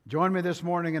Join me this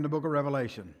morning in the book of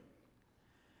Revelation.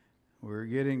 We're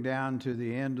getting down to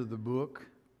the end of the book.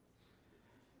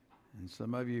 And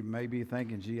some of you may be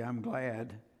thinking, gee, I'm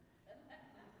glad.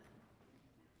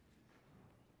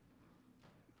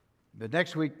 But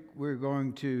next week, we're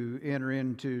going to enter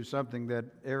into something that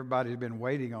everybody's been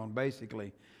waiting on,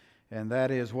 basically. And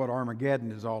that is what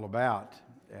Armageddon is all about.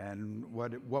 And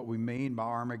what we mean by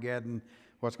Armageddon,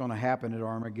 what's going to happen at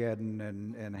Armageddon,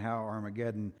 and how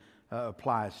Armageddon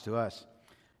applies to us.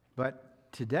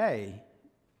 But today,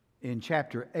 in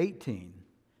chapter 18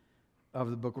 of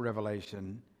the book of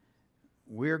Revelation,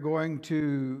 we're going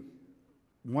to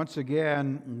once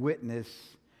again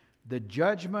witness the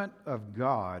judgment of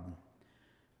God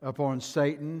upon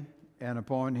Satan and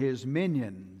upon his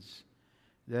minions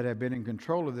that have been in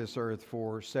control of this earth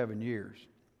for 7 years.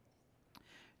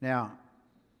 Now,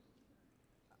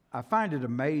 I find it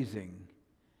amazing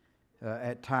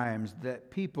at times that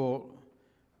people,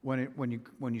 when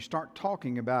you start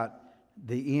talking about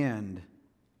the end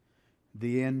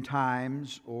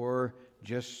times, or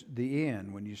just the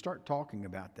end, when you start talking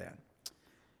about that,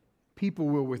 people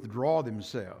will withdraw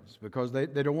themselves because they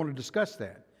don't want to discuss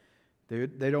that.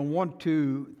 They don't want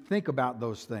to think about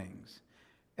those things.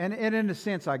 And in a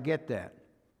sense, I get that.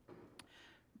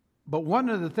 But one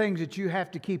of the things that you have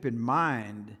to keep in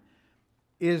mind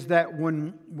is that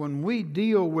when we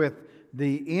deal with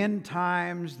the end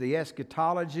times, the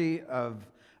eschatology of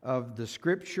the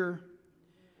Scripture,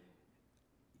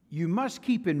 you must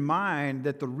keep in mind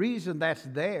that the reason that's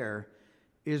there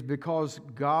is because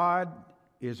God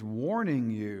is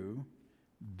warning you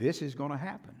this is going to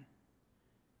happen.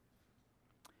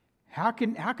 How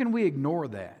can we ignore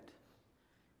that?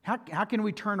 How can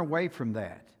we turn away from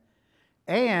that?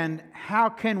 And how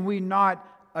can we not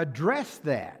address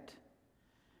that?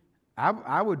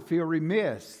 I would feel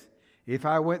remiss if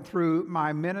I went through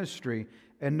my ministry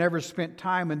and never spent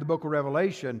time in the book of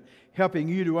Revelation helping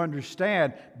you to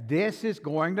understand this is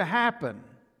going to happen.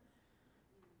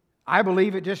 I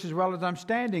believe it just as well as I'm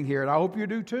standing here, and I hope you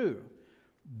do too.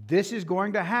 This is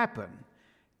going to happen.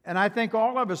 And I think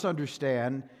all of us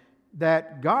understand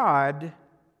that God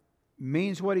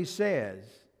means what He says,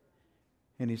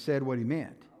 and He said what He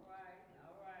meant.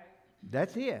 All right.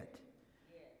 That's it.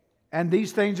 And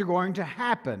these things are going to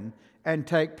happen and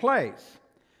take place.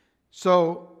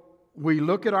 So we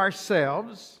look at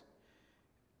ourselves,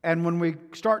 and when we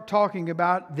start talking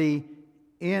about the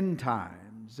end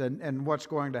times and what's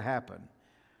going to happen,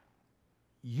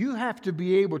 you have to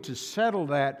be able to settle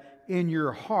that in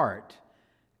your heart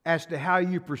as to how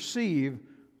you perceive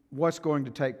what's going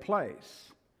to take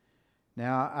place.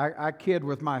 Now, I kid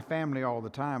with my family all the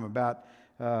time about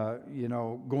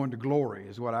going to glory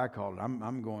is what I call it.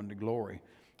 I'm going to glory.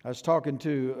 I was talking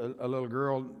to a little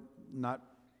girl not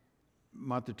a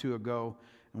month or two ago,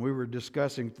 and we were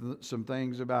discussing some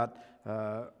things about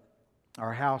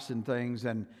our house and things,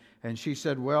 and she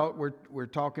said, well, we're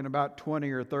talking about 20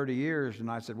 or 30 years, and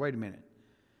I said, wait a minute.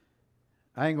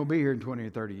 I ain't going to be here in 20 or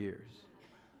 30 years.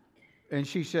 And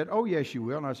she said, oh, yes, you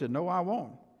will. And I said, no, I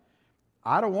won't.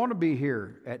 I don't want to be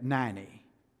here at 90.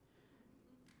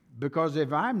 Because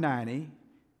if I'm 90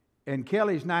 and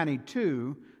Kelly's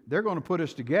 92, they're going to put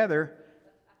us together,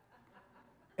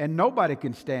 and nobody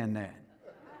can stand that.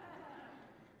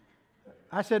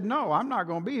 I said, no, I'm not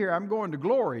going to be here. I'm going to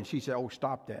glory. And she said, oh,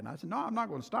 stop that. And I said, no, I'm not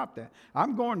going to stop that.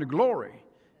 I'm going to glory.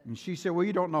 And she said, well,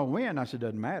 you don't know when. I said,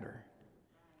 doesn't matter.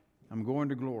 I'm going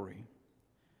to glory.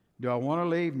 Do I want to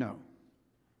leave? No.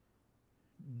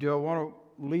 Do I want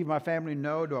to leave my family?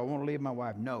 No. Do I want to leave my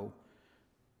wife? No.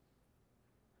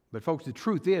 But folks, the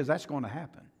truth is that's going to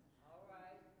happen. All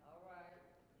right.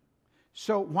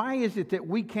 So why is it that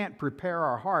we can't prepare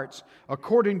our hearts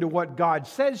according to what God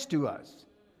says to us?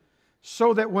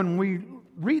 So that when we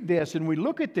read this and we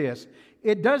look at this,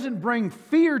 it doesn't bring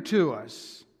fear to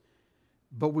us,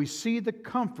 but we see the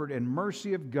comfort and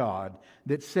mercy of God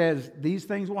that says these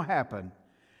things will happen.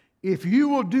 If you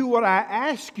will do what I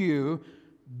ask you,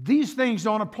 these things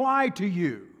don't apply to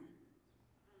you.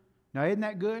 Now, isn't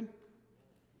that good?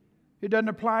 It doesn't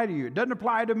apply to you. It doesn't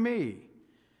apply to me.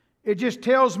 It just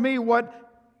tells me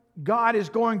what God is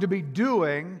going to be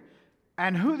doing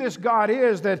and who this God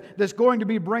is that's going to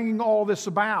be bringing all this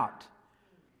about.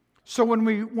 So when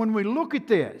we look at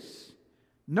this,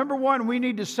 number one, we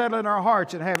need to settle in our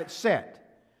hearts and have it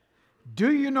set.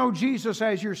 Do you know Jesus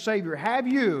as your Savior? Have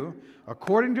you,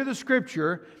 according to the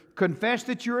Scripture, confessed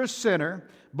that you're a sinner,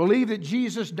 believe that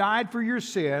Jesus died for your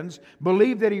sins,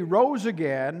 believe that He rose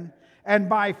again, and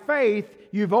by faith,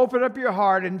 you've opened up your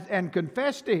heart and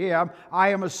confessed to Him, I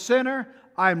am a sinner,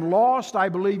 I'm lost. I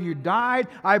believe you died.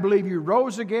 I believe you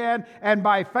rose again. And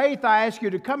by faith, I ask you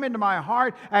to come into my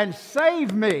heart and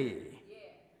save me.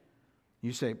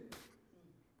 You say,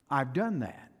 I've done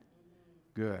that.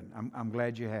 Good. I'm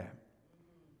glad you have.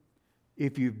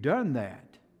 If you've done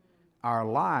that, our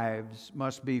lives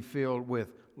must be filled with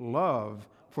love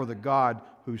for the God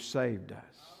who saved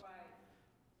us.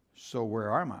 So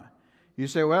where am I? You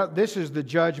say, well, this is the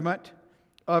judgment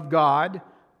of God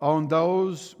on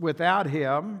those without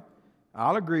Him.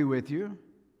 I'll agree with you.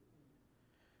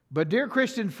 But dear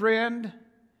Christian friend,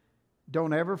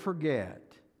 don't ever forget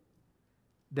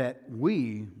that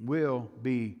we will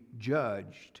be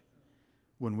judged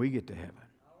when we get to heaven.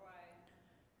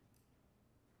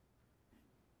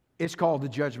 It's called the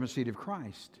judgment seat of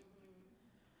Christ.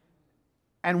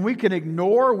 And we can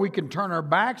ignore, we can turn our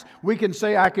backs, we can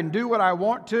say, I can do what I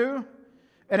want to,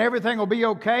 and everything will be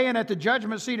okay. And at the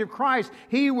judgment seat of Christ,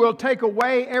 He will take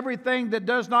away everything that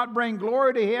does not bring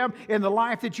glory to Him in the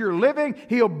life that you're living.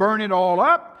 He'll burn it all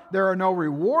up. There are no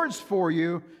rewards for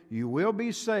you. You will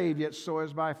be saved, yet so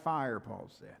as by fire, Paul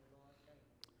said.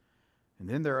 And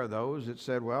then there are those that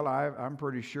said, well, I'm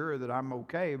pretty sure that I'm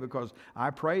okay because I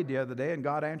prayed the other day and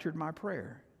God answered my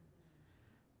prayer.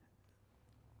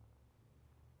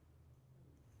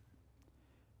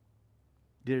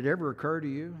 Did it ever occur to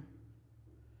you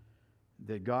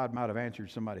that God might have answered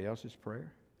somebody else's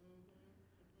prayer?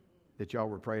 That y'all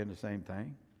were praying the same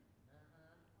thing?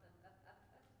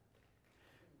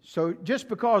 So just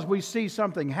because we see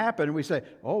something happen and we say,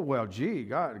 oh, well, gee,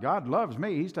 God loves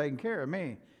me. He's taking care of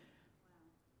me.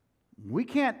 We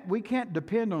can't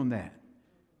depend on that.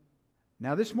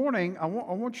 Now, this morning, I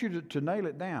want you to nail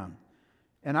it down.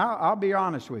 And I'll be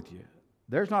honest with you.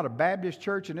 There's not a Baptist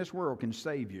church in this world can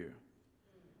save you.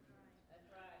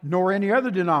 Nor any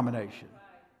other denomination.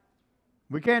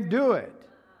 We can't do it.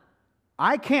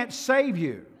 I can't save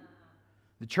you.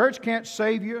 The church can't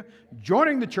save you.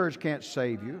 Joining the church can't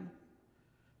save you.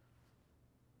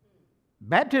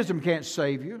 Baptism can't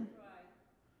save you.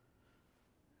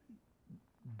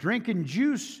 Drinking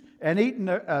juice and eating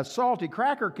a salty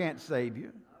cracker can't save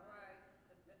you.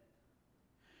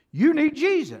 You need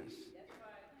Jesus.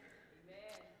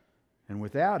 And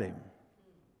without Him,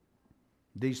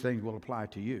 these things will apply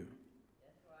to you.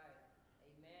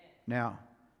 Now,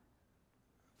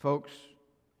 folks,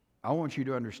 I want you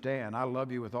to understand, I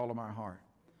love you with all of my heart.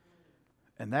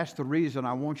 And that's the reason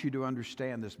I want you to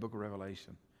understand this book of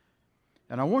Revelation.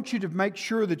 And I want you to make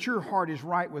sure that your heart is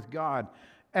right with God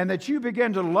and that you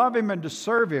begin to love Him and to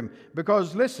serve Him.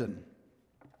 Because, listen,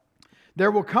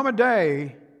 there will come a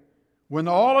day when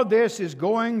all of this is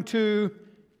going to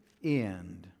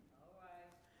end.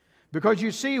 Because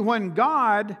you see, when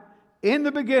God, in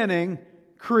the beginning,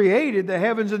 created the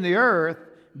heavens and the earth,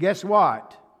 guess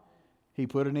what? He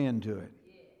put an end to it.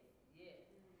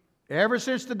 Ever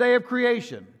since the day of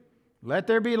creation, let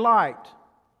there be light,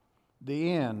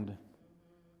 the end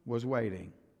was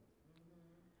waiting.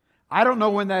 I don't know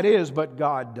when that is, but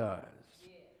God does.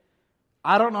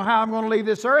 I don't know how I'm going to leave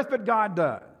this earth, but God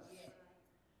does.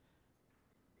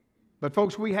 But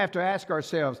folks, we have to ask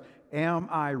ourselves, am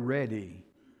I ready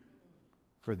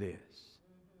for this?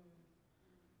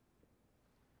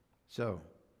 So,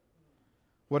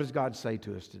 what does God say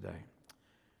to us today?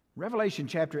 Revelation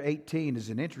chapter 18 is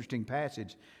an interesting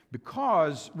passage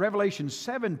because Revelation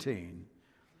 17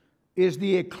 is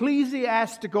the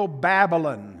ecclesiastical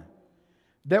Babylon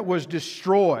that was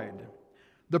destroyed.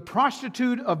 The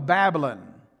prostitute of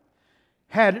Babylon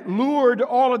had lured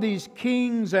all of these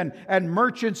kings and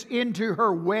merchants into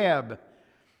her web.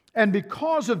 And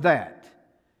because of that,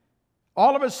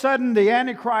 all of a sudden the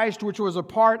Antichrist, which was a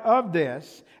part of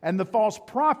this, and the false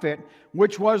prophet,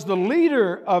 which was the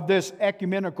leader of this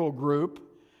ecumenical group,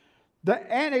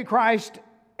 the Antichrist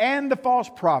and the false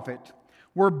prophet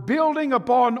were building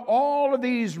upon all of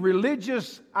these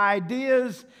religious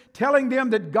ideas, telling them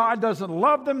that God doesn't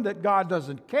love them, that God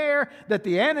doesn't care, that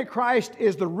the Antichrist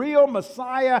is the real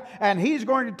Messiah and He's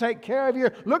going to take care of you.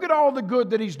 Look at all the good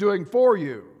that He's doing for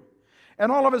you.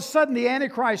 And all of a sudden the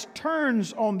Antichrist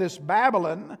turns on this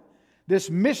Babylon, this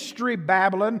mystery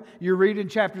Babylon, you read in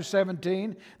chapter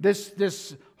 17,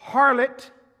 this harlot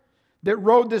that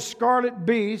rode this scarlet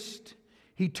beast.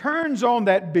 He turns on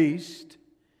that beast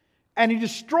and he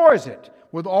destroys it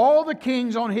with all the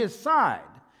kings on his side.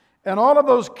 And all of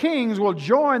those kings will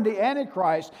join the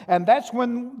Antichrist, and that's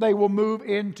when they will move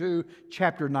into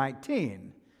chapter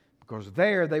 19. Because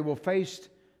there they will face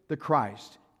the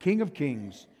Christ, King of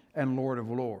Kings and Lord of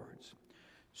Lords.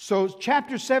 So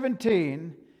chapter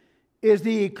 17 is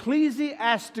the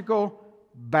ecclesiastical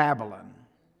Babylon.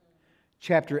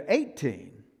 Chapter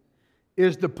 18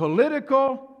 is the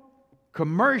political,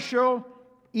 commercial,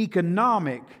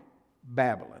 economic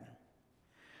Babylon.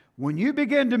 When you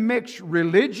begin to mix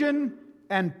religion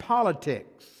and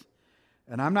politics,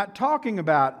 and I'm not talking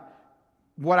about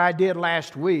what I did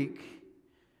last week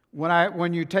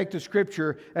when you take the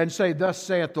scripture and say, "Thus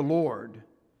saith the Lord."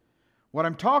 What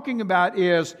I'm talking about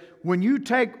is when you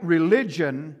take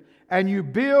religion and you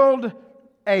build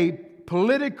a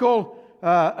political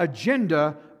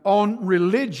agenda on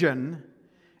religion,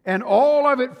 and all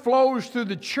of it flows through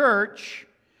the church,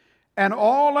 and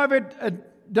all of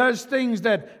it does things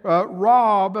that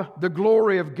rob the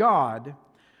glory of God.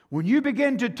 When you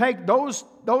begin to take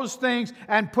those things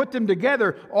and put them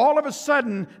together, all of a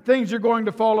sudden things are going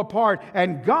to fall apart,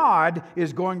 and God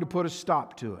is going to put a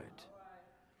stop to it.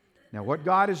 Now, what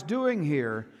God is doing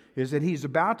here is that He's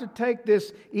about to take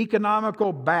this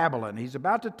economical Babylon, He's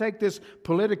about to take this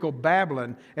political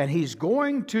Babylon, and He's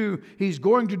going to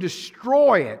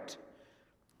destroy it,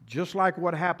 just like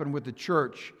what happened with the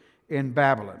church in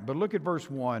Babylon. But look at verse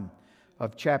 1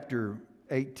 of chapter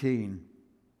 18,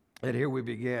 and here we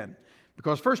begin.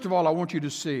 Because first of all, I want you to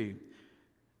see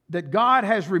that God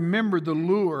has remembered the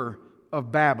lure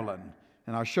of Babylon.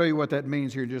 And I'll show you what that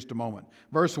means here in just a moment.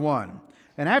 Verse 1.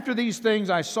 And after these things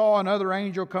I saw another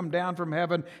angel come down from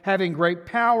heaven, having great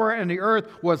power, and the earth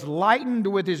was lightened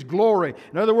with his glory.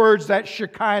 In other words, that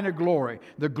Shekinah glory,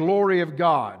 the glory of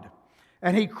God.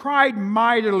 And he cried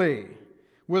mightily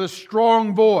with a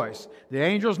strong voice. The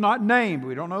angel's not named.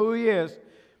 We don't know who he is.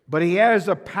 But he has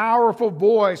a powerful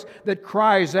voice that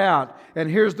cries out. And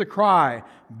here's the cry: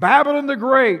 Babylon the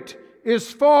Great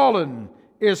is fallen,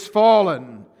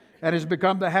 and has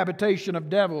become the habitation of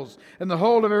devils, and the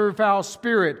hold of every foul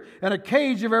spirit, and a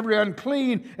cage of every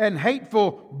unclean and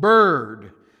hateful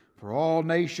bird. For all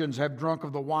nations have drunk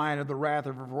of the wine of the wrath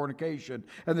of her fornication,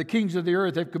 and the kings of the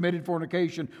earth have committed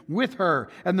fornication with her,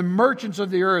 and the merchants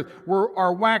of the earth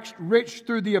are waxed rich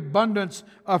through the abundance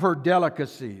of her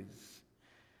delicacies.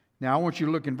 Now I want you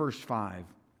to look in verse 5.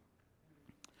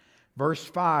 Verse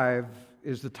 5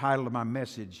 is the title of my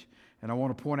message, and I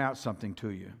want to point out something to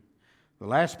you. The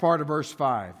last part of verse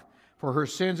 5. For her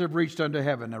sins have reached unto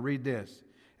heaven. Now read this.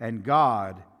 And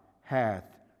God hath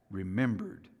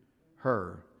remembered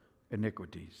her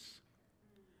iniquities.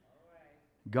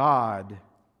 God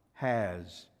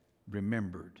has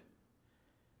remembered.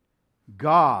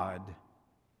 God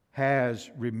has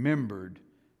remembered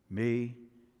me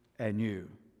and you.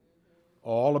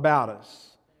 All about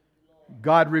us.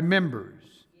 God remembers.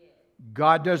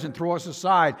 God doesn't throw us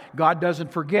aside. God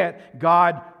doesn't forget.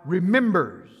 God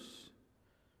remembers.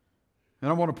 And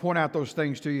I want to point out those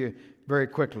things to you very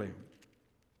quickly.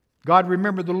 God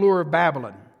remembered the lure of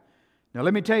Babylon. Now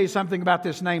let me tell you something about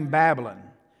this name Babylon.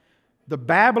 The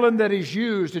Babylon that is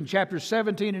used in chapters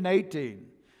 17 and 18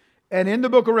 and in the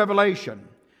book of Revelation,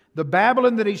 the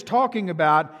Babylon that he's talking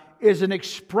about is an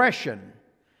expression.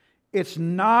 It's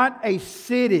not a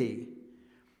city.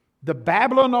 The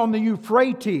Babylon on the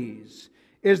Euphrates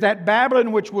is that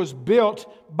Babylon which was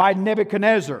built by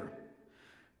Nebuchadnezzar.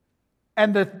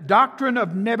 And the doctrine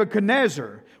of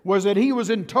Nebuchadnezzar was that he was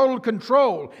in total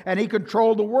control and he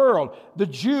controlled the world. The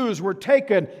Jews were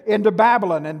taken into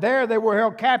Babylon and there they were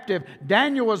held captive.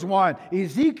 Daniel was one,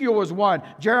 Ezekiel was one,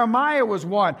 Jeremiah was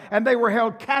one, and they were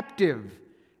held captive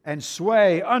and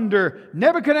sway under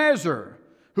Nebuchadnezzar,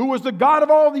 who was the God of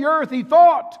all the earth, he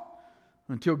thought,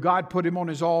 until God put him on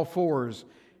his all fours.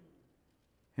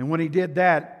 And when he did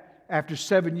that, after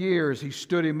 7 years, he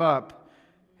stood him up.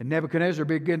 And Nebuchadnezzar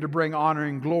began to bring honor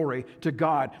and glory to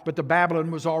God. But the Babylon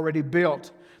was already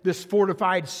built. This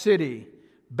fortified city,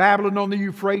 Babylon on the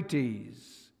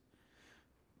Euphrates.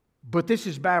 But this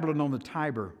is Babylon on the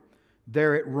Tiber,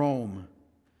 there at Rome.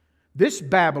 This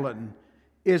Babylon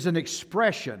is an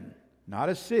expression, not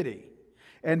a city.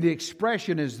 And the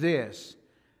expression is this: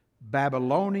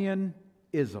 Babylonianism.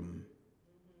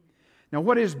 Now,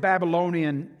 what is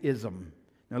Babylonianism?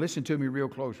 Now, listen to me real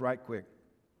close, right quick.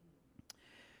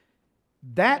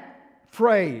 That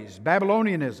phrase,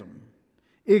 Babylonianism,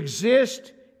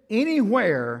 exists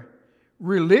anywhere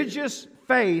religious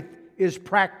faith is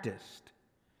practiced.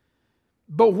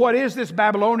 But what is this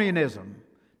Babylonianism?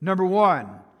 Number one,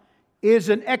 is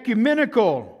an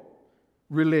ecumenical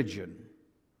religion.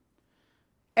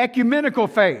 Ecumenical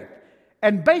faith.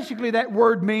 And basically that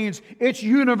word means it's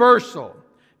universal.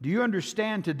 Do you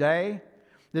understand today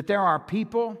that there are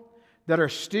people that are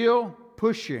still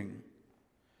pushing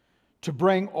to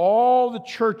bring all the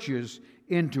churches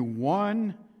into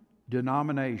one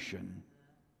denomination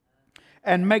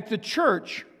and make the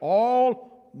church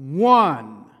all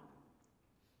one?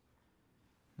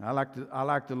 I like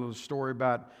the little story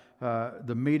about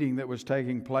the meeting that was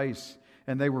taking place,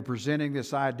 and they were presenting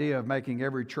this idea of making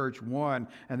every church one,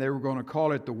 and they were going to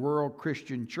call it the World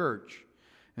Christian Church.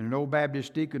 And an old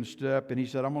Baptist deacon stood up and he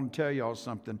said, I'm going to tell y'all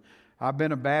something. I've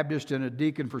been a Baptist and a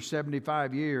deacon for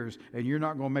 75 years, and you're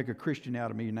not going to make a Christian out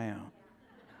of me now.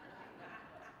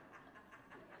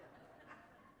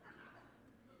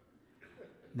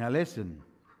 Now listen,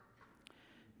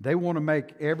 they want to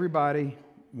make everybody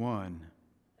one.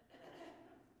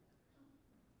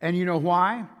 And you know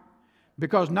why?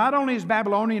 Because not only is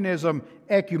Babylonianism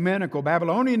ecumenical,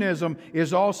 Babylonianism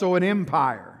is also an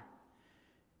empire.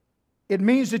 It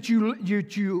means that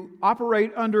you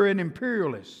operate under an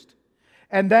imperialist.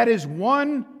 And that is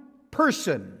one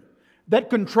person that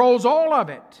controls all of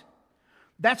it.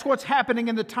 That's what's happening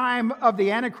in the time of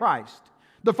the Antichrist.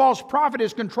 The false prophet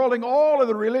is controlling all of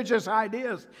the religious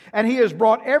ideas, and he has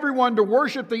brought everyone to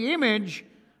worship the image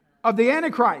of the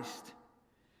Antichrist.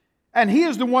 And he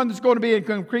is the one that's going to be in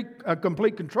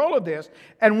complete control of this.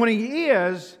 And when he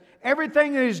is,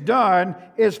 everything that is done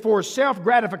is for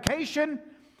self-gratification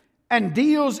and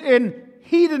deals in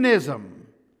hedonism,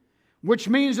 which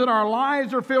means that our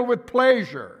lives are filled with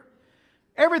pleasure.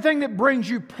 Everything that brings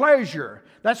you pleasure,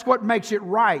 that's what makes it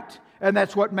right. And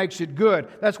that's what makes it good.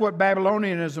 That's what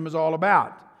Babylonianism is all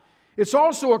about. It's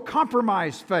also a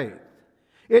compromised faith.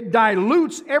 It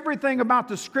dilutes everything about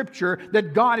the Scripture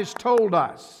that God has told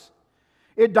us.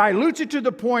 It dilutes it to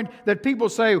the point that people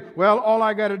say, well, all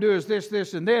I got to do is this,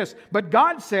 this, and this. But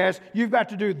God says you've got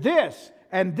to do this,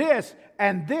 and this,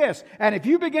 and this. And if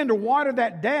you begin to water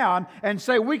that down and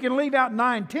say we can leave out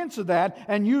 9/10 of that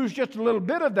and use just a little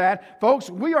bit of that, folks,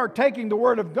 we are taking the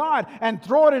Word of God and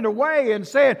throwing it away and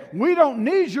saying, we don't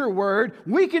need your Word.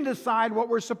 We can decide what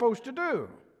we're supposed to do.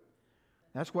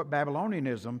 That's what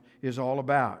Babylonianism is all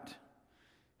about.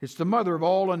 It's the mother of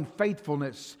all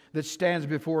unfaithfulness that stands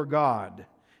before God. It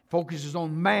focuses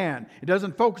on man. It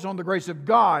doesn't focus on the grace of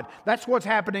God. That's what's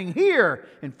happening here.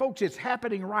 And folks, it's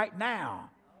happening right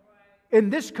now. In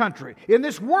this country, in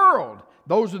this world,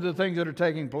 those are the things that are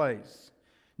taking place.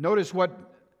 Notice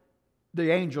what the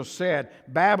angel said.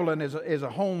 Babylon is a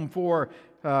home for,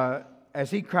 as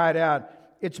he cried out,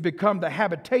 it's become the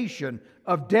habitation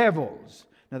of devils.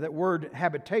 Now that word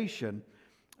habitation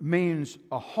means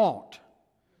a haunt.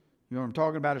 You know what I'm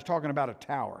talking about? It's talking about a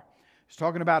tower. It's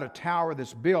talking about a tower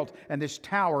that's built, and this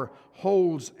tower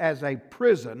holds as a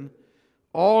prison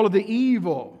all of the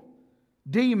evil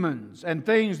demons and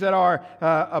things that are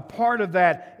a part of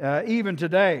that even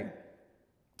today.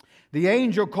 The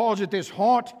angel calls it this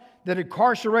haunt that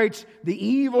incarcerates the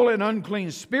evil and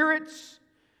unclean spirits.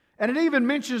 And it even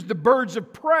mentions the birds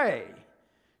of prey.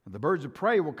 The birds of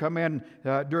prey will come in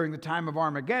during the time of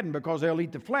Armageddon because they'll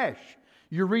eat the flesh.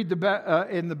 You read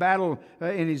in the battle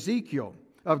in Ezekiel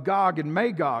of Gog and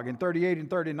Magog in 38 and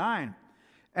 39.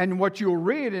 And what you'll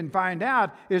read and find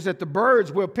out is that the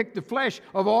birds will pick the flesh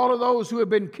of all of those who have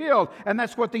been killed. And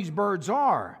that's what these birds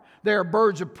are. They are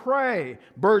birds of prey,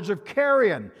 birds of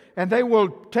carrion. And they will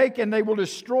take and they will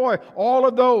destroy all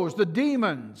of those, the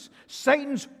demons,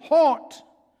 Satan's haunt.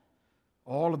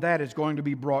 All of that is going to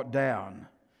be brought down.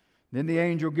 Then the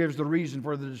angel gives the reason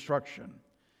for the destruction.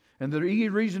 And the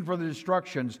reason for the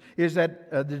destructions is that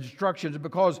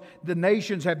because the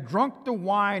nations have drunk the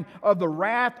wine of the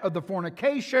wrath of the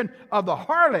fornication of the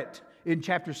harlot in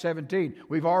chapter 17.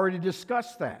 We've already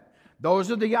discussed that. Those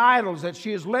are the idols that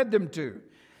she has led them to.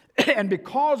 And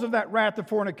because of that wrath of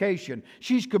fornication,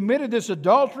 she's committed this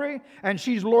adultery and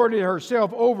she's lorded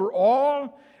herself over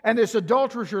all. And this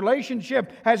adulterous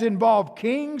relationship has involved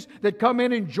kings that come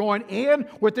in and join in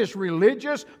with this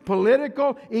religious,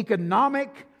 political,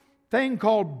 economic thing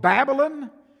called Babylon,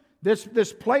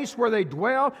 this place where they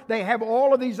dwell. They have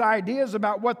all of these ideas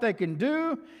about what they can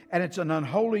do, and it's an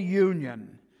unholy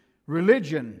union.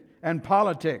 Religion and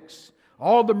politics.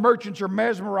 All the merchants are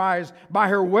mesmerized by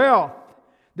her wealth.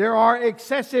 There are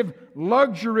excessive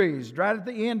luxuries, right at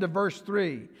the end of verse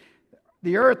 3.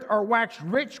 The earth are waxed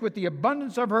rich with the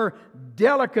abundance of her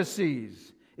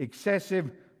delicacies.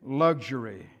 Excessive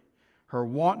luxury. Her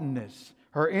wantonness,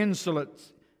 her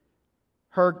insolence,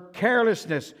 her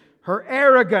carelessness, her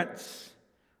arrogance,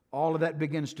 all of that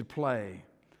begins to play.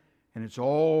 And it's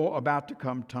all about to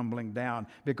come tumbling down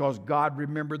because God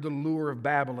remembered the lure of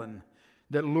Babylon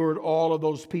that lured all of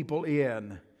those people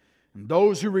in. And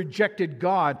those who rejected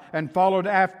God and followed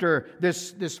after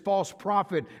this false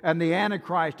prophet and the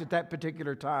Antichrist at that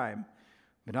particular time.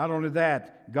 But not only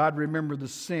that, God remembered the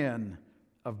sin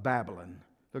of Babylon.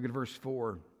 Look at verse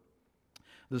 4.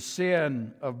 The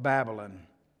sin of Babylon.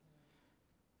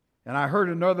 And I heard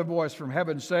another voice from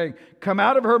heaven saying, "Come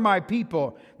out of her, my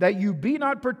people, that you be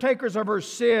not partakers of her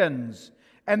sins,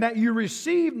 and that you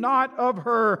receive not of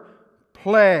her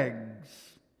plagues.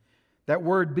 That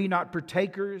word, be not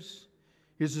partakers,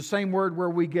 is the same word where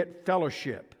we get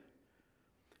fellowship.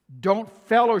 Don't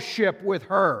fellowship with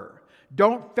her.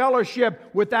 Don't fellowship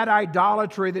with that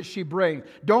idolatry that she brings.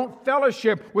 Don't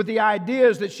fellowship with the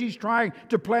ideas that she's trying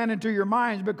to plant into your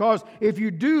minds, because if you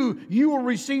do, you will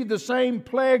receive the same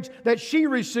plagues that she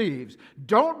receives.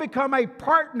 Don't become a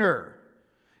partner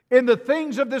in the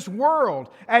things of this world,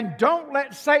 and don't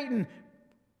let Satan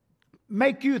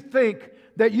make you think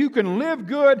that you can live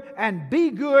good and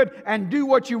be good and do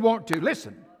what you want to.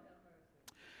 Listen,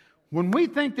 when we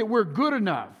think that we're good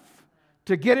enough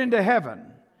to get into heaven,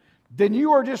 then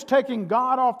you are just taking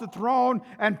God off the throne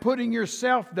and putting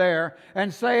yourself there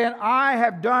and saying, I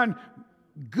have done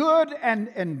good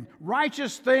and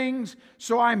righteous things,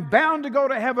 so I'm bound to go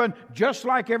to heaven just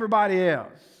like everybody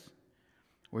else.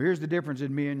 Well, here's the difference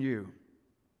in me and you.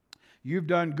 You've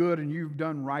done good and you've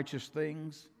done righteous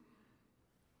things.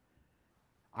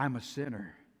 I'm a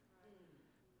sinner.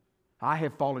 I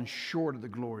have fallen short of the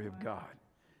glory of God.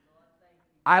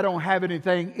 I don't have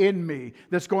anything in me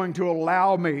that's going to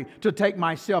allow me to take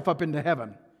myself up into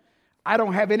heaven. I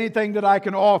don't have anything that I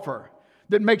can offer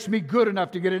that makes me good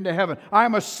enough to get into heaven.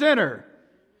 I'm a sinner.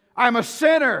 I'm a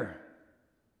sinner.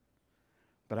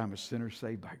 But I'm a sinner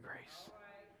saved by grace.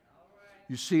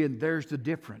 You see, and there's the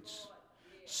difference.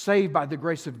 Saved by the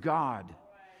grace of God.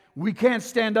 We can't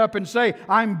stand up and say,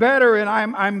 I'm better and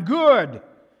I'm good.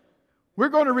 We're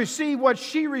going to receive what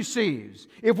she receives.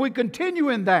 If we continue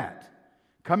in that,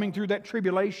 coming through that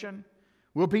tribulation,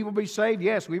 will people be saved?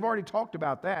 Yes, we've already talked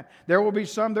about that. There will be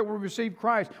some that will receive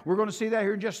Christ. We're going to see that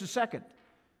here in just a second.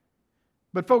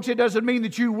 But folks, it doesn't mean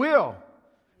that you will.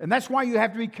 And that's why you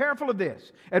have to be careful of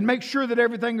this and make sure that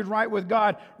everything is right with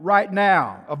God right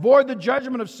now. Avoid the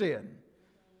judgment of sin.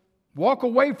 Walk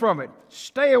away from it.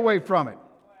 Stay away from it.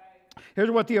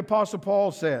 Here's what the Apostle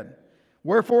Paul said.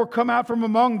 Wherefore come out from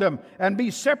among them and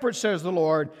be separate, says the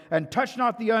Lord, and touch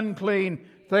not the unclean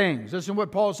things. Listen to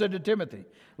what Paul said to Timothy.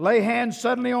 Lay hands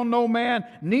suddenly on no man,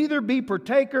 neither be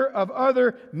partaker of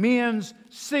other men's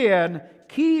sin.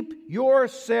 Keep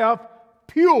yourself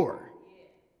pure.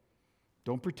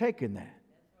 Don't partake in that.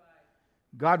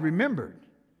 God remembered.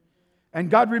 And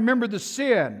God remembered the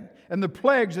sin and the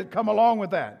plagues that come along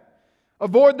with that.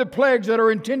 Avoid the plagues that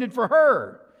are intended for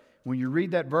her. When you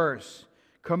read that verse,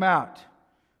 come out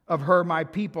of her, my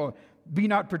people. Be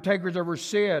not partakers of her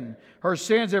sin. Her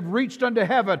sins have reached unto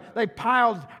heaven. They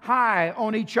piled high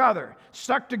on each other,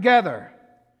 stuck together,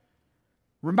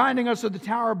 reminding us of the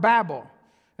Tower of Babel.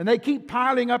 And they keep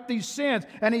piling up these sins.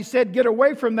 And he said, get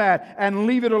away from that and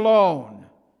leave it alone.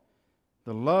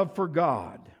 The love for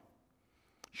God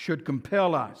should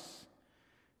compel us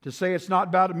to say it's not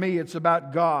about me, it's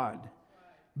about God.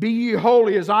 Be ye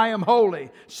holy as I am holy.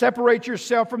 Separate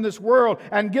yourself from this world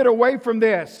and get away from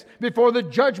this before the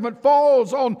judgment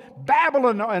falls on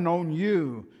Babylon and on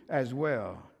you as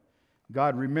well.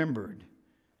 God remembered.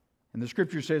 And the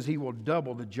scripture says he will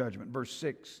double the judgment. Verse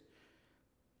 6.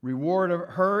 Reward of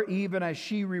her even as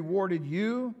she rewarded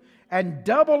you, and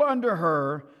double unto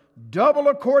her, double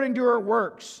according to her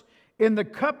works. In the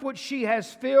cup which she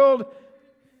has filled,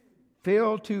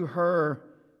 fill to her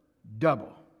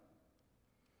double.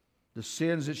 The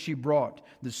sins that she brought,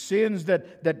 the sins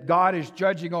that God is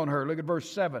judging on her. Look at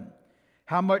verse 7.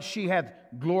 How much she hath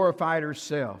glorified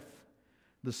herself,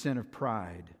 the sin of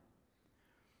pride.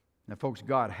 Now, folks,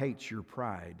 God hates your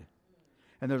pride.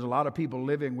 And there's a lot of people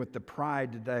living with the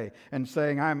pride today and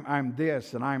saying, I'm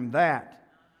this and I'm that.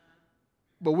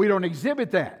 But we don't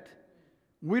exhibit that.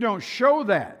 We don't show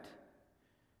that.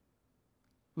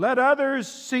 Let others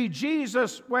see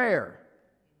Jesus where?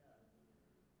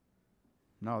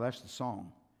 No, that's the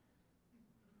song.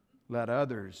 Let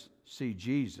others see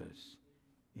Jesus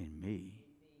in me.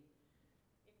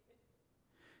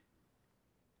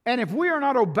 And if we are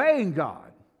not obeying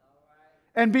God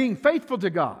and being faithful to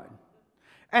God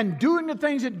and doing the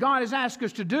things that God has asked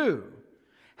us to do,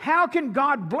 how can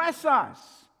God bless us?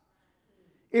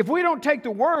 If we don't take the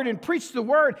word and preach the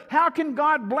word, how can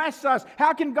God bless us?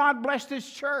 How can God bless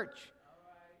this church?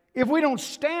 If we don't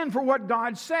stand for what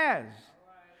God says.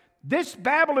 This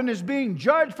Babylon is being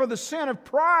judged for the sin of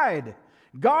pride.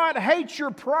 God hates your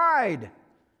pride.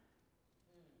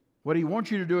 What He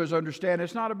wants you to do is understand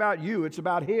it's not about you, it's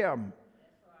about Him.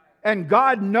 And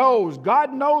God knows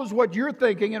what you're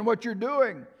thinking and what you're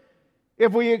doing.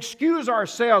 If we excuse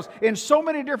ourselves in so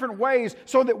many different ways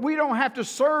so that we don't have to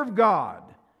serve God,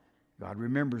 God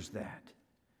remembers that.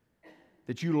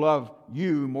 That you love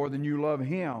you more than you love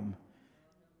Him.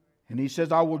 And He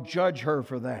says, I will judge her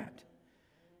for that.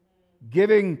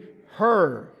 Giving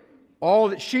her all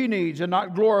that she needs and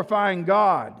not glorifying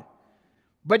God.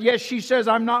 But yet she says,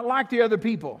 I'm not like the other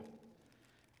people.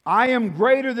 I am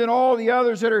greater than all the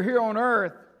others that are here on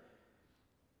earth.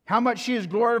 How much she has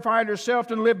glorified herself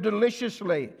and lived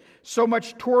deliciously. So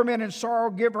much torment and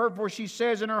sorrow give her, for she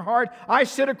says in her heart, I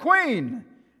sit a queen.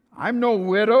 I'm no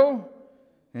widow,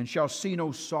 and shall see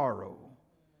no sorrow.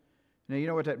 Now, you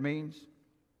know what that means?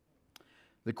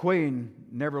 The queen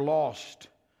never lost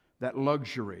that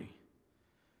luxury.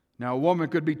 Now, a woman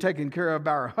could be taken care of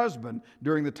by her husband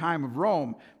during the time of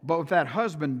Rome, but if that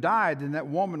husband died, then that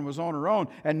woman was on her own,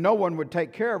 and no one would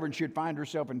take care of her, and she'd find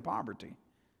herself in poverty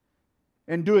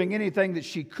and doing anything that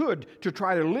she could to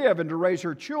try to live and to raise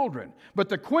her children. But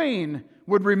the queen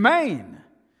would remain.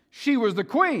 She was the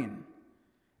queen.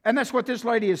 And that's what this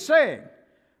lady is saying.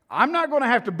 I'm not going to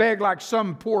have to beg like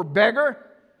some poor beggar.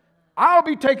 I'll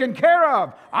be taken care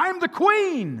of. I'm the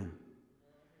queen. And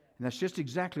that's just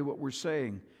exactly what we're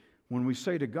saying when we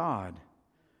say to God,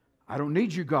 I don't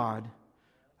need you, God.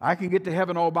 I can get to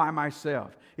heaven all by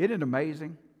myself. Isn't it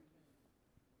amazing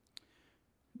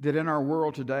that in our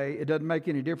world today, it doesn't make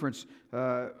any difference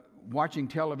watching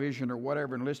television or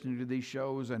whatever and listening to these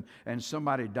shows and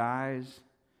somebody dies,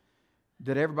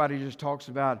 that everybody just talks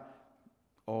about,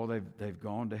 oh, they've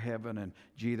gone to heaven, and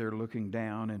gee, they're looking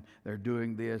down, and they're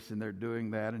doing this, and they're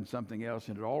doing that, and something else,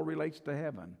 and it all relates to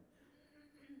heaven.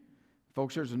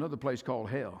 Folks, there's another place called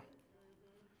hell.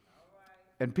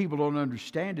 And people don't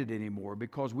understand it anymore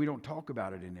because we don't talk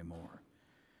about it anymore.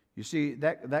 You see,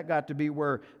 that got to be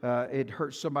where it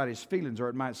hurts somebody's feelings, or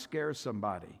it might scare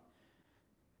somebody.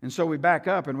 And so we back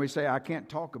up and we say, I can't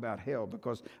talk about hell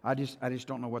because I just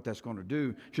don't know what that's going to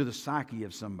do to the psyche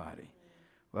of somebody.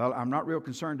 Well, I'm not real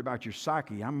concerned about your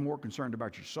psyche. I'm more concerned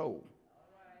about your soul.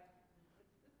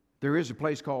 There is a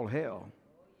place called hell.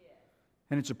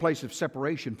 And it's a place of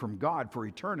separation from God for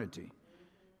eternity.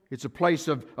 It's a place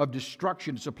of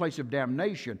destruction. It's a place of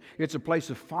damnation. It's a place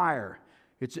of fire.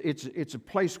 It's a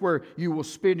place where you will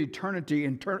spend eternity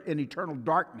in eternal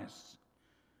darkness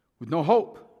with no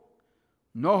hope.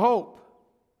 No hope.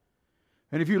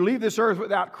 And if you leave this earth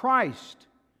without Christ,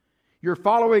 you're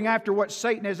following after what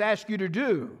Satan has asked you to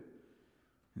do.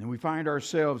 And then we find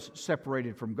ourselves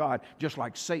separated from God, just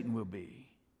like Satan will be.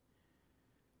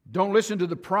 Don't listen to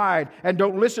the pride, and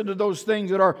don't listen to those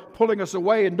things that are pulling us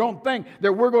away, and don't think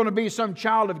that we're going to be some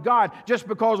child of God just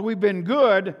because we've been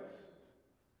good.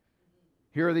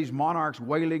 Here are these monarchs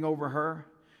wailing over her.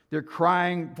 They're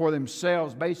crying for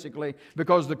themselves, basically,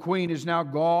 because the queen is now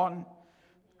gone.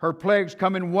 Her plagues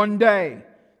come in one day.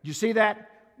 Do you see that?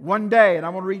 One day. And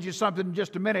I'm going to read you something in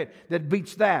just a minute that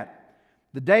beats that.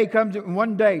 The day comes in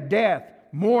one day, death,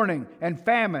 mourning, and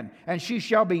famine, and she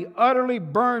shall be utterly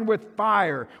burned with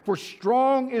fire. For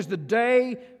strong is the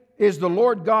day, is the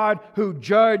Lord God who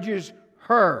judges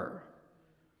her.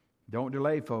 Don't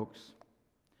delay, folks.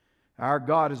 Our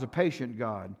God is a patient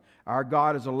God. Our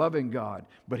God is a loving God.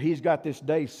 But He's got this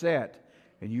day set.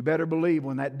 And you better believe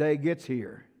when that day gets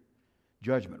here,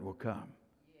 judgment will come.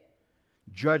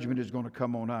 Judgment is going to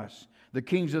come on us. The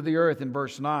kings of the earth, in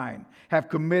verse 9, have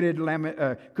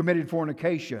committed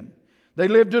fornication. They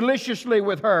live deliciously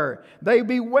with her. They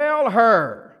bewail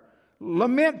her,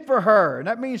 lament for her. And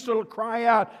that means to cry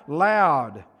out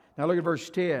loud. Now look at verse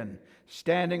 10.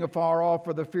 Standing afar off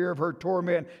for the fear of her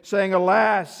torment, saying,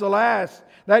 Alas, alas,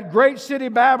 that great city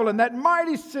Babylon, that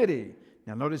mighty city.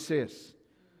 Now notice this.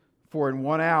 For in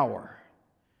 1 hour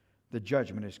the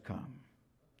judgment has come.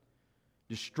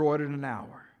 Destroyed in an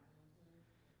hour.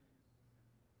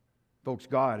 Folks,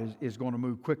 God is going to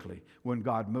move quickly when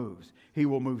God moves. He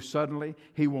will move suddenly.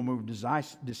 He will move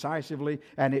decisively,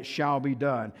 and it shall be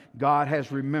done. God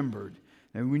has remembered.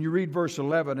 And when you read verse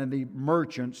 11, and the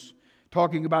merchants,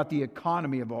 talking about the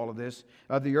economy of all of this,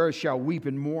 of the earth shall weep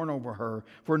and mourn over her,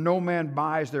 for no man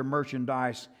buys their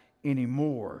merchandise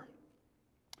anymore.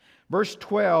 Verse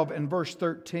 12 and verse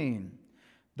 13,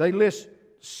 they list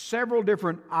several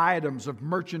different items of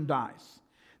merchandise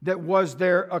that was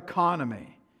their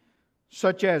economy,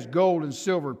 such as gold and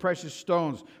silver, precious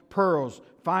stones, pearls,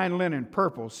 fine linen,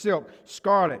 purple, silk,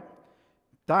 scarlet,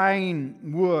 dyeing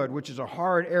wood, which is a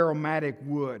hard aromatic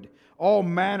wood, all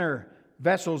manner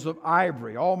vessels of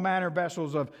ivory, all manner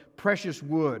vessels of precious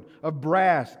wood, of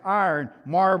brass, iron,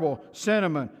 marble,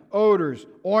 cinnamon, odors,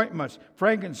 ointments,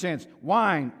 frankincense,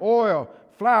 wine, oil,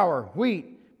 flour,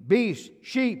 wheat, beasts,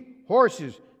 sheep,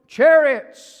 horses,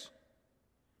 chariots.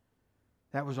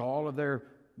 That was all of their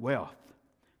wealth.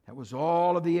 That was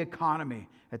all of the economy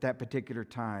at that particular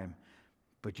time.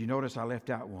 But you notice I left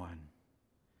out one.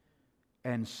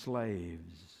 And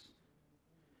slaves,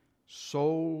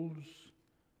 souls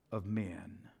of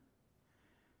men.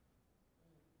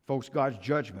 Folks, God's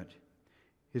judgment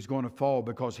is going to fall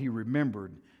because He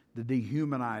remembered the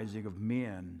dehumanizing of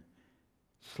men,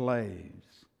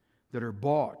 slaves, that are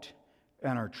bought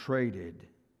and are traded.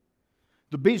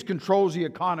 The beast controls the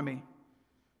economy.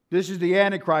 This is the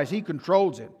Antichrist. He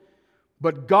controls it.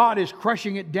 But God is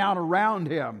crushing it down around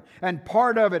him. And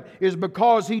part of it is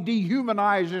because He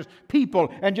dehumanizes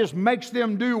people and just makes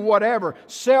them do whatever.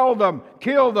 Sell them,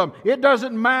 kill them. It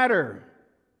doesn't matter.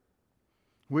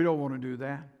 We don't want to do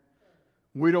that.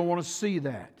 We don't want to see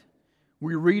that.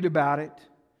 We read about it.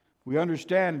 We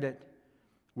understand it.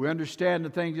 We understand the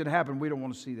things that happen. We don't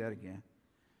want to see that again.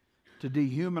 To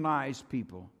dehumanize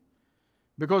people.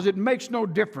 Because it makes no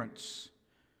difference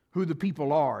who the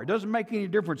people are. It doesn't make any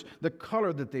difference the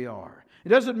color that they are. It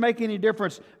doesn't make any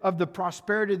difference of the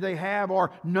prosperity they have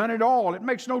or none at all. It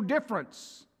makes no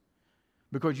difference.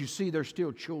 Because you see, they're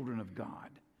still children of God.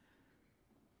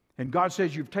 And God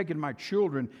says, you've taken my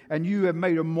children and you have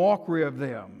made a mockery of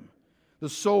them. The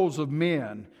souls of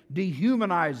men,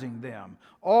 dehumanizing them,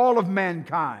 all of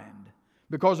mankind,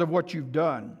 because of what you've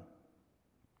done.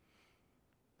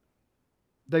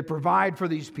 They provide for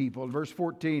these people. Verse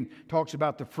 14 talks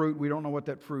about the fruit. We don't know what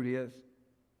that fruit is.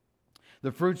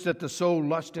 The fruits that the soul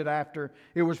lusted after,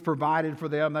 it was provided for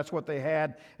them. That's what they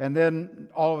had. And then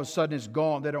all of a sudden it's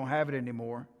gone. They don't have it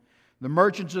anymore. The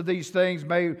merchants of these things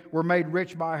were made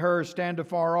rich by her, stand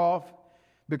afar off.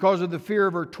 Because of the fear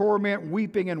of her torment,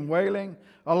 weeping and wailing.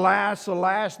 Alas,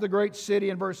 alas, the great city,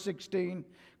 in verse 16.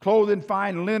 Clothed in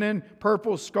fine linen,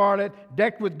 purple, scarlet,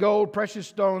 decked with gold, precious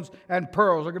stones, and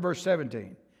pearls. Look at verse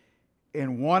 17.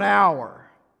 In 1 hour,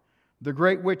 the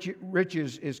great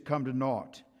riches is come to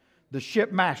naught. The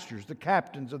shipmasters, the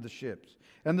captains of the ships,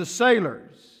 and the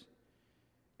sailors.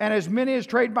 And as many as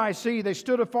trade by sea, they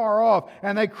stood afar off,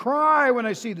 and they cry when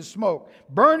they see the smoke,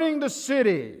 burning the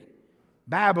city,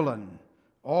 Babylon,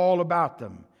 all about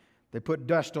them. They put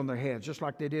dust on their heads, just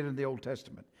like they did in the Old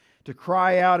Testament, to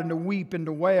cry out and to weep and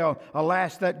to wail,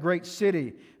 alas, that great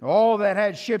city, all that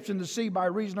had ships in the sea by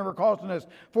reason of her costliness.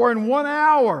 For in 1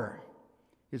 hour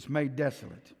it's made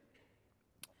desolate.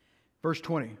 Verse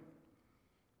 20.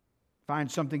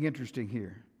 Find something interesting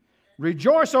here.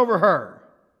 Rejoice over her.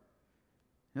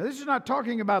 Now, this is not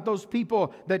talking about those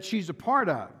people that she's a part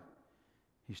of.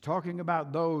 He's talking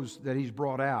about those that He's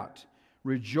brought out.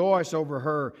 Rejoice over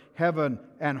her, heaven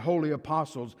and holy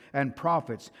apostles and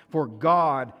prophets, for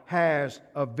God has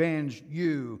avenged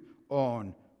you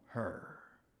on her.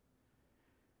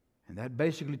 And that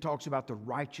basically talks about the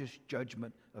righteous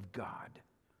judgment of God.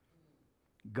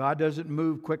 God doesn't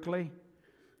move quickly.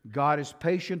 God is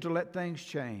patient to let things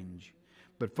change.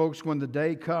 But folks, when the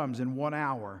day comes in 1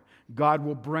 hour, God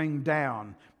will bring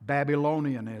down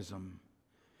Babylonianism.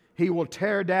 He will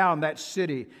tear down that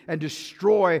city and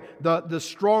destroy the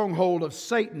stronghold of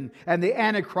Satan and the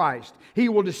Antichrist. He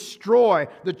will destroy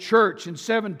the church in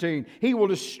 17. He will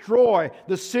destroy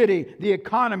the city, the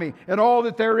economy, and all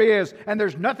that there is. And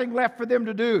there's nothing left for them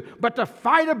to do but to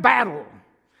fight a battle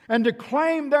and to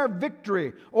claim their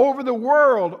victory over the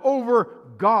world, over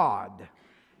God.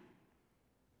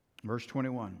 Verse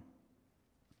 21.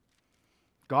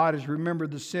 God has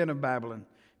remembered the sin of Babylon.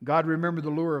 God remembered the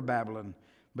lure of Babylon.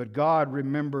 But God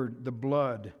remembered the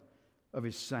blood of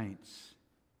His saints.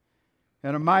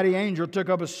 And a mighty angel took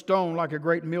up a stone like a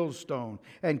great millstone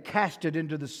and cast it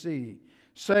into the sea,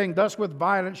 saying, thus with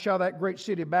violence shall that great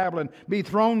city Babylon be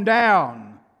thrown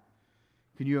down.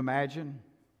 Can you imagine?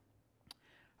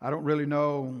 I don't really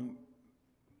know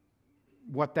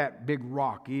what that big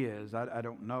rock is. I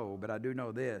don't know, but I do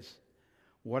know this.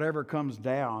 Whatever comes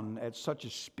down at such a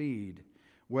speed,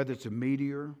 whether it's a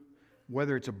meteor,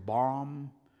 whether it's a bomb,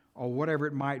 or whatever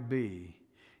it might be,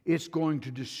 it's going to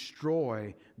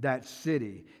destroy that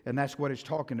city. And that's what it's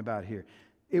talking about here.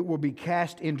 It will be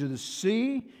cast into the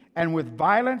sea, and with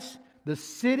violence the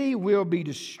city will be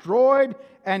destroyed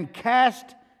and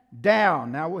cast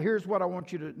down. Now, here's what I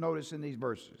want you to notice in these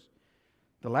verses.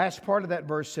 The last part of that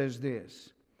verse says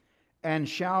this, and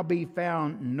shall be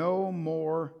found no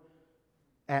more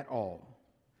at all.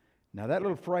 Now, that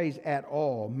little phrase, at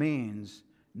all, means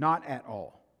not at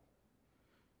all.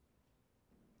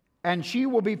 And she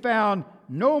will be found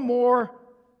no more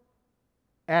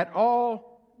at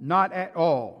all, not at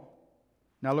all.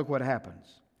 Now look what happens.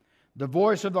 The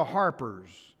voice of the harpers,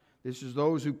 this is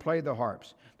those who play the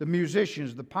harps, the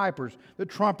musicians, the pipers, the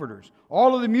trumpeters,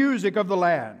 all of the music of the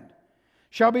land,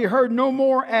 shall be heard no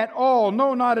more at all,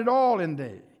 no, not at all in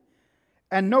thee.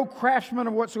 And no craftsman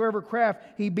of whatsoever craft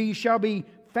he be shall be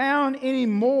found any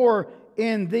more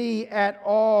in thee at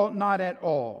all, not at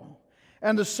all.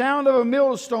 And the sound of a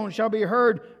millstone shall be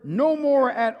heard no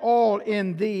more at all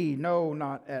in thee, no,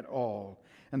 not at all.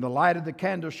 And the light of the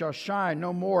candle shall shine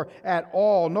no more at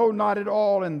all, no, not at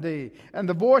all in thee. And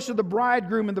the voice of the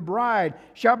bridegroom and the bride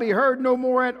shall be heard no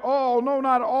more at all, no,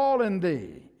 not all in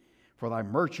thee. For thy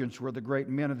merchants were the great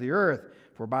men of the earth,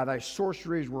 for by thy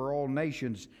sorceries were all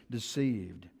nations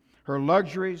deceived. Her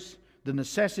luxuries, the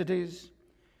necessities,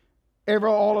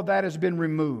 all of that has been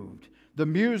removed. The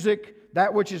music,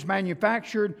 that which is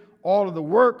manufactured, all of the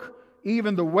work,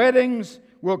 even the weddings,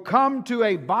 will come to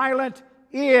a violent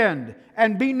end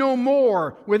and be no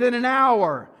more within an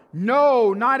hour.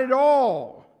 No, not at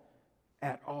all.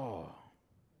 At all.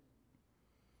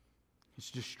 It's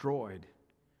destroyed.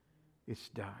 It's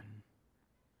done.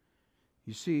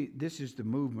 You see, this is the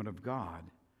movement of God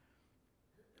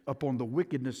upon the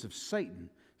wickedness of Satan.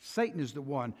 Satan is the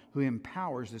one who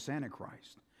empowers this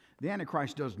Antichrist. The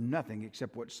Antichrist does nothing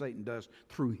except what Satan does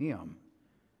through him.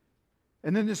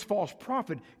 And then this false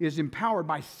prophet is empowered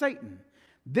by Satan.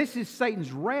 This is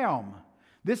Satan's realm.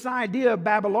 This idea of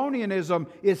Babylonianism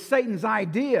is Satan's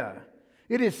idea.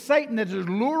 It is Satan that is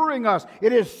luring us.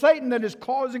 It is Satan that is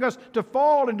causing us to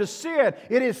fall into sin.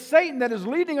 It is Satan that is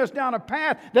leading us down a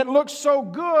path that looks so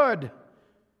good.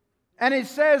 And it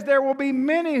says there will be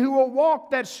many who will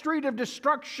walk that street of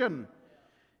destruction.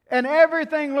 And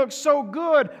everything looks so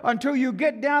good until you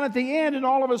get down at the end and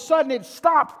all of a sudden it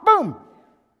stops. Boom!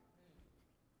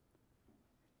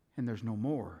 And there's no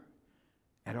more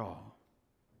at all.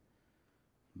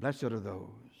 Blessed are those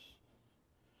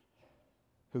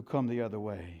who come the other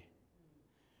way.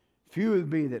 Few will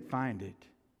be that find it,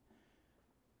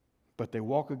 but they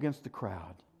walk against the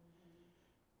crowd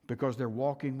because they're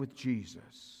walking with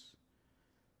Jesus.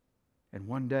 And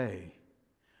one day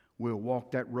we'll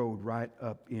walk that road right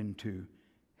up into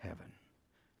heaven.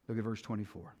 Look at verse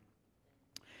 24.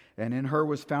 And in her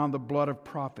was found the blood of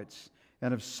prophets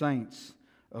and of saints,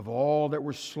 of all that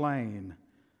were slain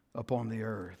upon the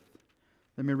earth.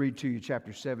 Let me read to you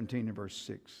chapter 17 and verse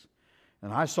 6.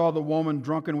 And I saw the woman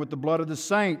drunken with the blood of the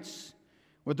saints,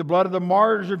 with the blood of the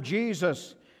martyrs of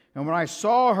Jesus. And when I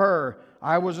saw her,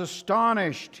 I was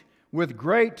astonished with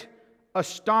great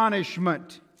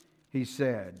astonishment, he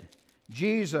said.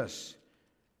 Jesus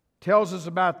tells us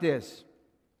about this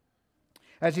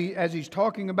as he's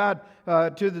talking about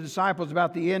to the disciples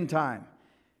about the end time.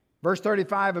 Verse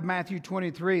 35 of Matthew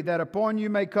 23, that upon you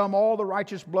may come all the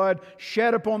righteous blood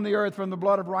shed upon the earth, from the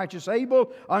blood of righteous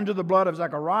Abel unto the blood of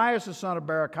Zacharias, the son of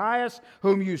Barachias,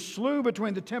 whom you slew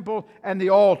between the temple and the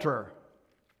altar.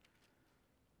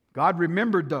 God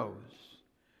remembered those,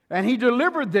 and He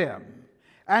delivered them,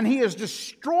 and He has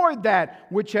destroyed that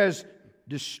which has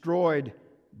destroyed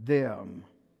them.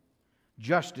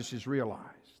 Justice is realized,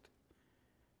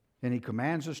 and He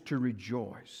commands us to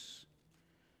rejoice.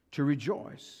 To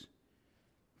rejoice.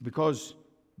 Because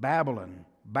Babylon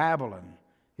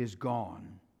is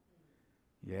gone.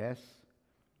 Yes.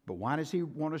 But why does He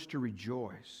want us to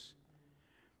rejoice?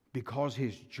 Because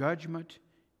His judgment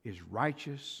is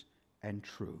righteous and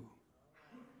true.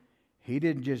 He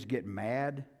didn't just get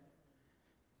mad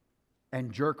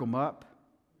and jerk them up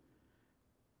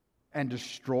and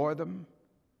destroy them.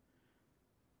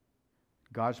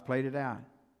 God's played it out.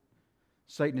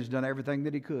 Satan has done everything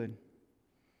that he could.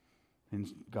 And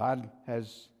God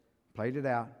has played it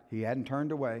out. He hadn't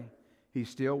turned away. He's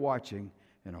still watching.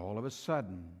 And all of a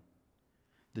sudden,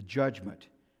 the judgment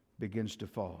begins to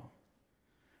fall.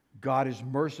 God is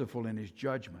merciful in His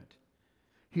judgment.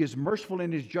 He is merciful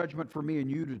in His judgment for me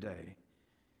and you today.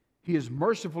 He is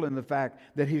merciful in the fact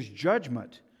that His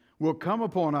judgment will come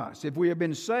upon us if we have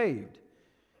been saved.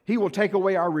 He will take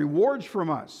away our rewards from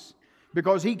us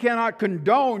because He cannot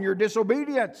condone your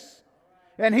disobedience.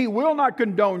 And He will not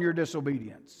condone your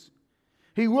disobedience.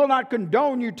 He will not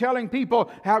condone you telling people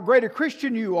how great a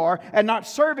Christian you are and not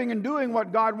serving and doing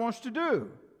what God wants to do.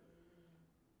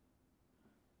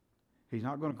 He's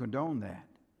not going to condone that.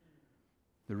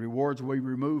 The rewards will be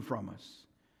removed from us.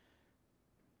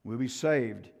 We'll be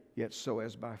saved, yet so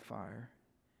as by fire.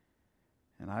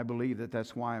 And I believe that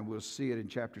that's why we'll see it in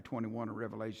chapter 21 of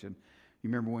Revelation. You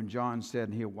remember when John said,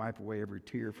 and He'll wipe away every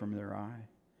tear from their eye?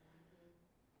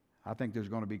 I think there's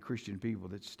going to be Christian people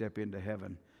that step into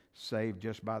heaven saved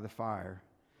just by the fire.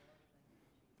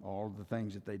 All the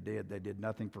things that they did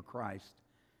nothing for Christ.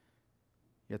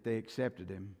 Yet they accepted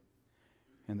Him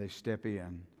and they step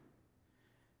in.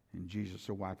 And Jesus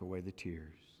will wipe away the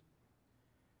tears.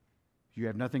 You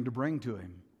have nothing to bring to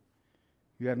Him.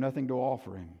 You have nothing to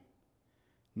offer Him.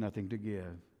 Nothing to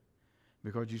give.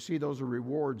 Because you see, those are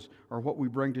rewards are what we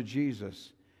bring to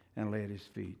Jesus and lay at His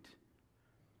feet.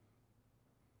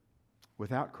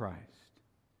 Without Christ,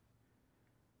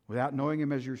 without knowing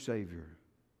Him as your Savior,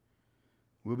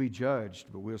 we'll be judged,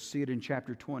 but we'll see it in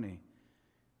chapter 20.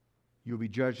 You'll be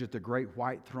judged at the great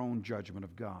white throne judgment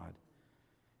of God.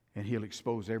 And He'll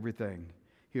expose everything.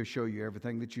 He'll show you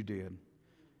everything that you did.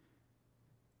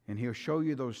 And He'll show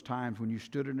you those times when you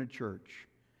stood in a church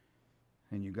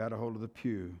and you got a hold of the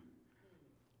pew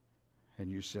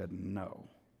and you said, no,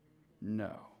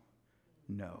 no,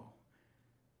 no.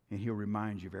 And He'll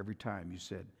remind you of every time you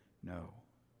said, no,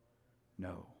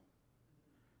 no.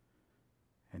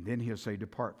 And then He'll say,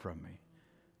 depart from me.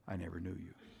 I never knew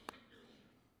you.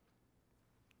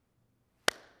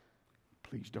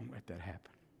 Please don't let that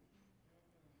happen.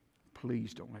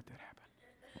 Please don't let that happen.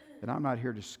 And I'm not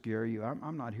here to scare you.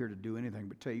 I'm not here to do anything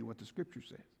but tell you what the Scripture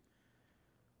says.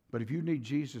 But if you need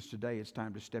Jesus today, it's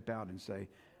time to step out and say,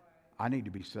 I need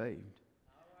to be saved.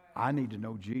 I need to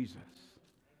know Jesus.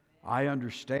 I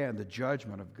understand the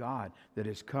judgment of God that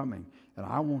is coming, and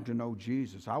I want to know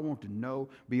Jesus. I want to know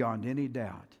beyond any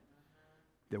doubt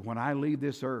that when I leave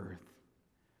this earth,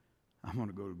 I'm going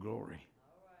to go to glory.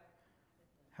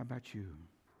 How about you?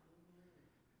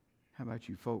 How about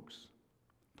you folks?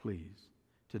 Please,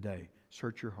 today,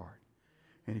 search your heart.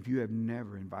 And if you have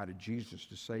never invited Jesus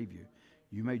to save you,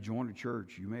 you may join a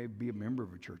church. You may be a member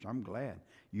of a church. I'm glad.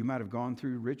 You might have gone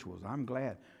through rituals. I'm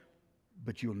glad.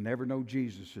 But you'll never know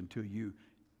Jesus until you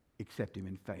accept Him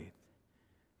in faith.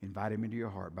 Invite Him into your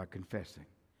heart by confessing.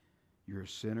 You're a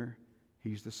sinner.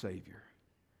 He's the Savior.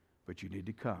 But you need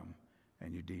to come,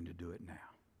 and you need to do it now.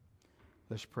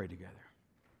 Let's pray together.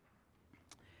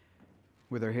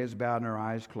 With our heads bowed and our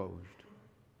eyes closed,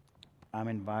 I'm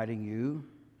inviting you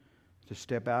to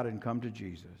step out and come to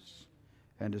Jesus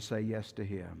and to say yes to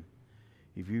Him.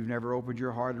 If you've never opened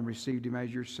your heart and received Him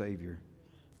as your Savior,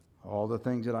 all the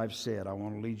things that I've said, I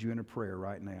want to lead you in a prayer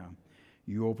right now.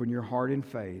 You open your heart in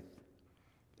faith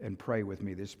and pray with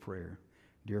me this prayer.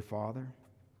 Dear Father,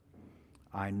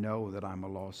 I know that I'm a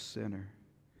lost sinner.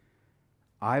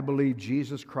 I believe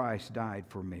Jesus Christ died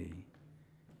for me,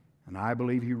 and I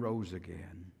believe He rose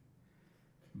again.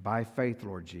 By faith,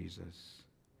 Lord Jesus,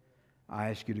 I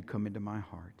ask You to come into my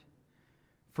heart.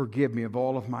 Forgive me of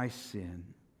all of my sin.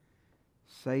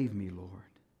 Save me, Lord.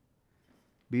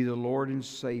 Be the Lord and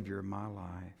Savior of my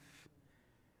life.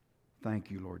 Thank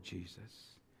You, Lord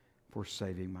Jesus, for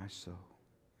saving my soul.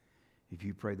 If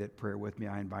you pray that prayer with me,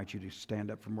 I invite you to stand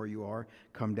up from where you are.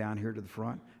 Come down here to the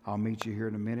front. I'll meet you here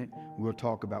in a minute. We'll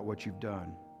talk about what you've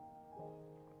done.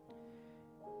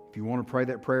 If you want to pray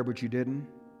that prayer but you didn't,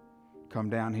 come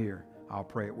down here. I'll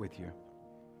pray it with you.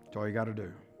 That's all you got to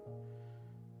do.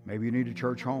 Maybe you need a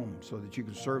church home so that you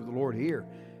can serve the Lord here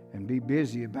and be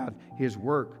busy about His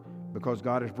work because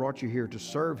God has brought you here to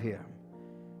serve Him.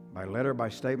 By letter, by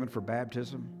statement for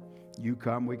baptism, you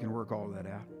come, we can work all that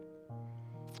out.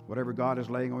 Whatever God is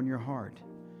laying on your heart,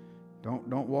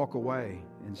 don't walk away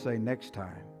and say next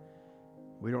time.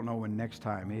 We don't know when next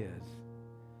time is.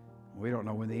 We don't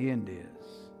know when the end is.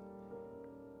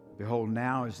 Behold,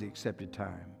 now is the accepted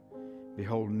time.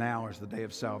 Behold, now is the day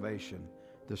of salvation,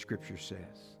 the Scripture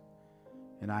says.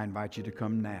 And I invite you to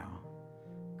come now.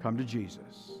 Come to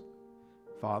Jesus.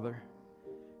 Father,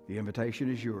 the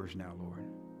invitation is yours now, Lord.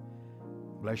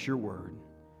 Bless Your word.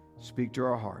 Speak to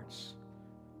our hearts.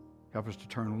 Help us to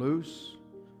turn loose,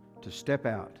 to step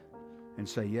out, and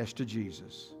say yes to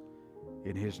Jesus.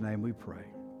 In His name we pray.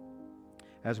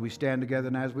 As we stand together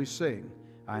and as we sing,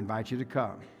 I invite you to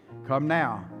come. Come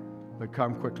now, but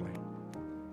come quickly.